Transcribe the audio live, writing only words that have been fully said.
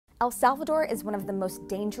El Salvador is one of the most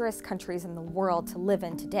dangerous countries in the world to live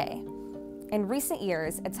in today. In recent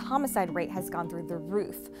years, its homicide rate has gone through the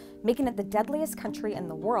roof, making it the deadliest country in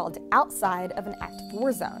the world outside of an active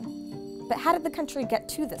war zone. But how did the country get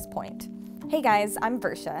to this point? Hey guys, I'm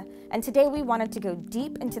Versha, and today we wanted to go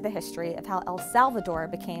deep into the history of how El Salvador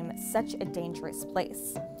became such a dangerous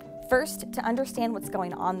place. First, to understand what's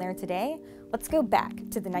going on there today, let's go back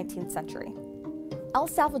to the 19th century. El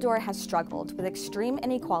Salvador has struggled with extreme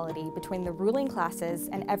inequality between the ruling classes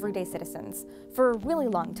and everyday citizens for a really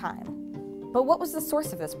long time. But what was the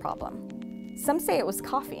source of this problem? Some say it was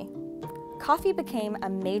coffee. Coffee became a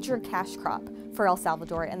major cash crop for El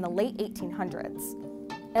Salvador in the late 1800s.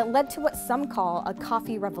 It led to what some call a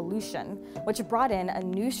coffee revolution, which brought in a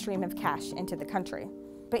new stream of cash into the country.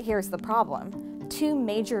 But here's the problem. Two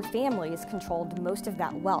major families controlled most of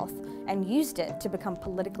that wealth and used it to become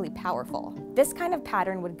politically powerful. This kind of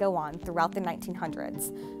pattern would go on throughout the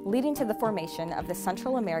 1900s, leading to the formation of the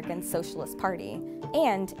Central American Socialist Party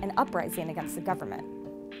and an uprising against the government.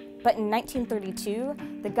 But in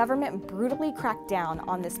 1932, the government brutally cracked down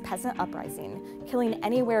on this peasant uprising, killing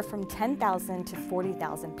anywhere from 10,000 to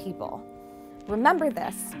 40,000 people. Remember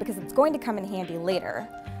this because it's going to come in handy later.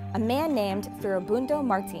 A man named Farabundo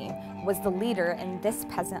Martin was the leader in this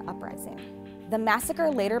peasant uprising. The massacre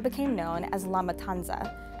later became known as La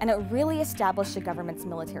Matanza, and it really established the government's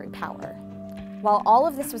military power. While all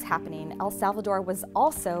of this was happening, El Salvador was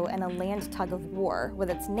also in a land tug-of-war with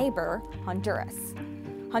its neighbor, Honduras.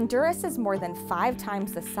 Honduras is more than 5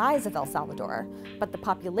 times the size of El Salvador, but the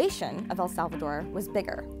population of El Salvador was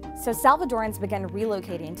bigger. So Salvadorans began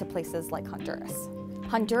relocating to places like Honduras.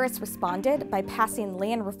 Honduras responded by passing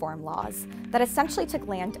land reform laws that essentially took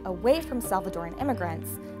land away from Salvadoran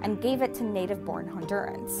immigrants and gave it to native-born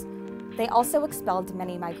Hondurans. They also expelled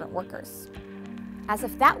many migrant workers. As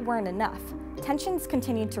if that weren't enough, tensions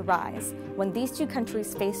continued to rise when these two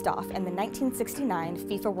countries faced off in the 1969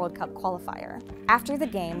 FIFA World Cup qualifier. After the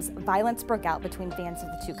games, violence broke out between fans of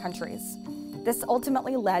the two countries. This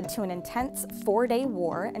ultimately led to an intense 4-day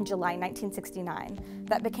war in July 1969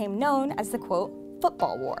 that became known as the, quote,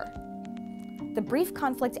 football war. The brief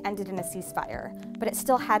conflict ended in a ceasefire, but it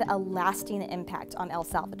still had a lasting impact on El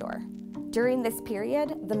Salvador. During this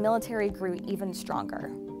period, the military grew even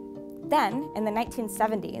stronger. Then, in the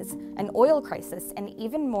 1970s, an oil crisis and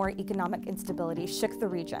even more economic instability shook the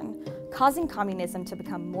region, causing communism to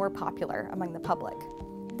become more popular among the public.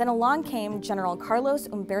 Then along came General Carlos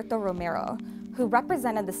Humberto Romero, who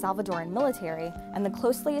represented the Salvadoran military and the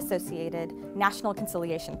closely associated National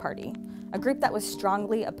Conciliation Party, a group that was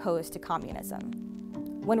strongly opposed to communism.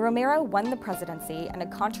 When Romero won the presidency in a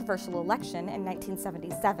controversial election in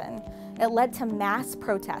 1977, it led to mass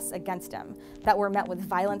protests against him that were met with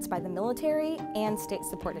violence by the military and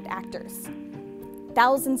state-supported actors.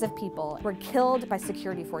 Thousands of people were killed by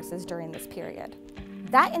security forces during this period.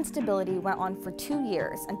 That instability went on for 2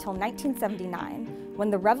 years until 1979, when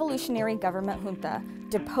the revolutionary government junta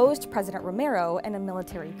deposed President Romero in a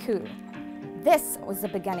military coup. This was the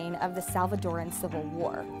beginning of the Salvadoran Civil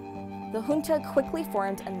War. The junta quickly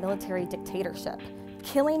formed a military dictatorship,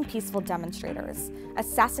 killing peaceful demonstrators,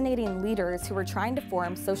 assassinating leaders who were trying to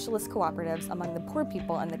form socialist cooperatives among the poor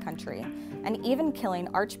people in the country, and even killing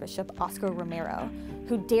Archbishop Oscar Romero,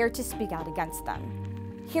 who dared to speak out against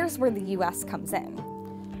them. Here's where the US comes in.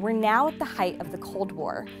 We're now at the height of the Cold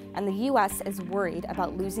War, and the US is worried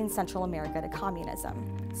about losing Central America to communism.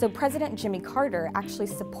 So President Jimmy Carter actually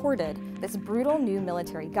supported this brutal new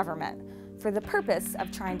military government for the purpose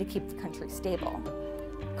of trying to keep the country stable.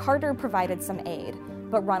 Carter provided some aid,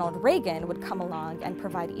 but Ronald Reagan would come along and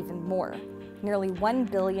provide even more, nearly $1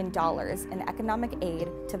 billion in economic aid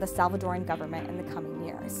to the Salvadoran government in the coming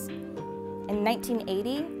years. In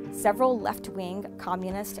 1980, several left-wing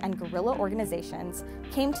communist and guerrilla organizations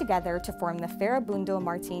came together to form the Farabundo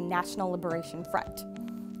Martin National Liberation Front,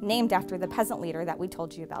 named after the peasant leader that we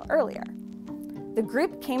told you about earlier. The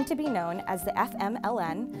group came to be known as the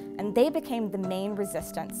FMLN, and they became the main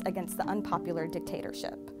resistance against the unpopular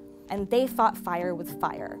dictatorship. And they fought fire with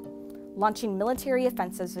fire, launching military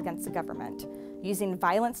offensives against the government, using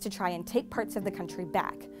violence to try and take parts of the country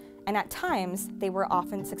back, and at times they were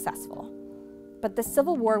often successful. But the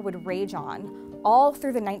Civil War would rage on all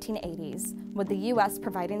through the 1980s, with the US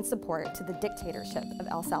providing support to the dictatorship of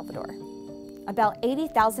El Salvador. About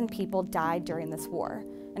 80,000 people died during this war,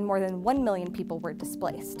 and more than 1 million people were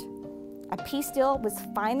displaced. A peace deal was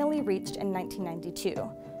finally reached in 1992,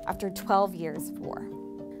 after 12 years of war.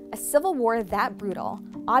 A civil war that brutal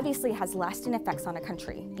obviously has lasting effects on a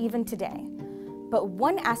country, even today. But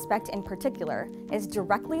one aspect in particular is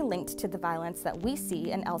directly linked to the violence that we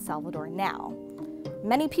see in El Salvador now.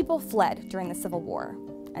 Many people fled during the Civil War,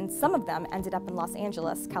 and some of them ended up in Los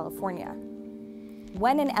Angeles, California.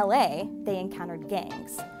 When in LA, they encountered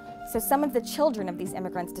gangs, so some of the children of these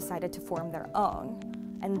immigrants decided to form their own,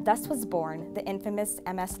 and thus was born the infamous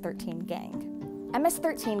MS-13 gang.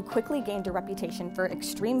 MS-13 quickly gained a reputation for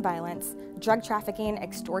extreme violence, drug trafficking,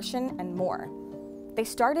 extortion, and more. They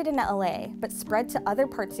started in LA, but spread to other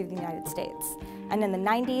parts of the United States, and in the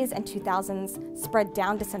 90s and 2000s spread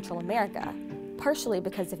down to Central America, partially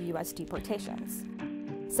because of US deportations.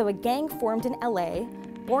 So a gang formed in LA,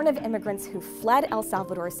 born of immigrants who fled El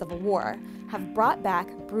Salvador's civil war, have brought back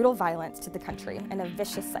brutal violence to the country in a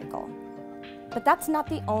vicious cycle. But that's not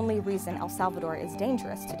the only reason El Salvador is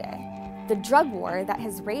dangerous today. The drug war that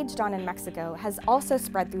has raged on in Mexico has also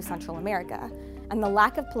spread through Central America, and the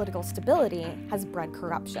lack of political stability has bred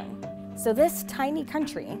corruption. So this tiny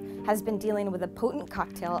country has been dealing with a potent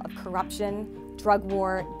cocktail of corruption, drug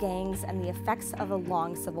war, gangs, and the effects of a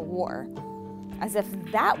long civil war. As if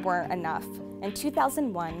that weren't enough, in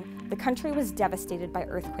 2001, the country was devastated by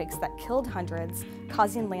earthquakes that killed hundreds,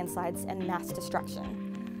 causing landslides and mass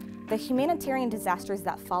destruction. The humanitarian disasters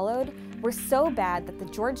that followed were so bad that the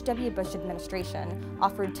George W. Bush administration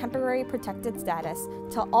offered temporary protected status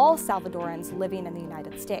to all Salvadorans living in the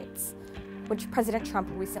United States, which President Trump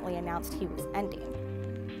recently announced he was ending.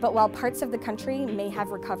 But while parts of the country may have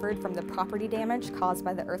recovered from the property damage caused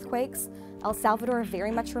by the earthquakes, El Salvador very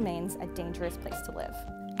much remains a dangerous place to live.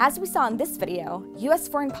 As we saw in this video, US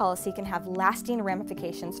foreign policy can have lasting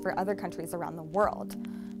ramifications for other countries around the world.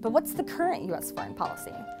 But what's the current US foreign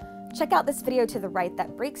policy? Check out this video to the right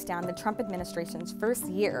that breaks down the Trump administration's first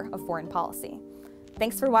year of foreign policy.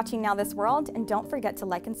 Thanks for watching Now This World, and don't forget to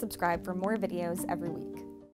like and subscribe for more videos every week.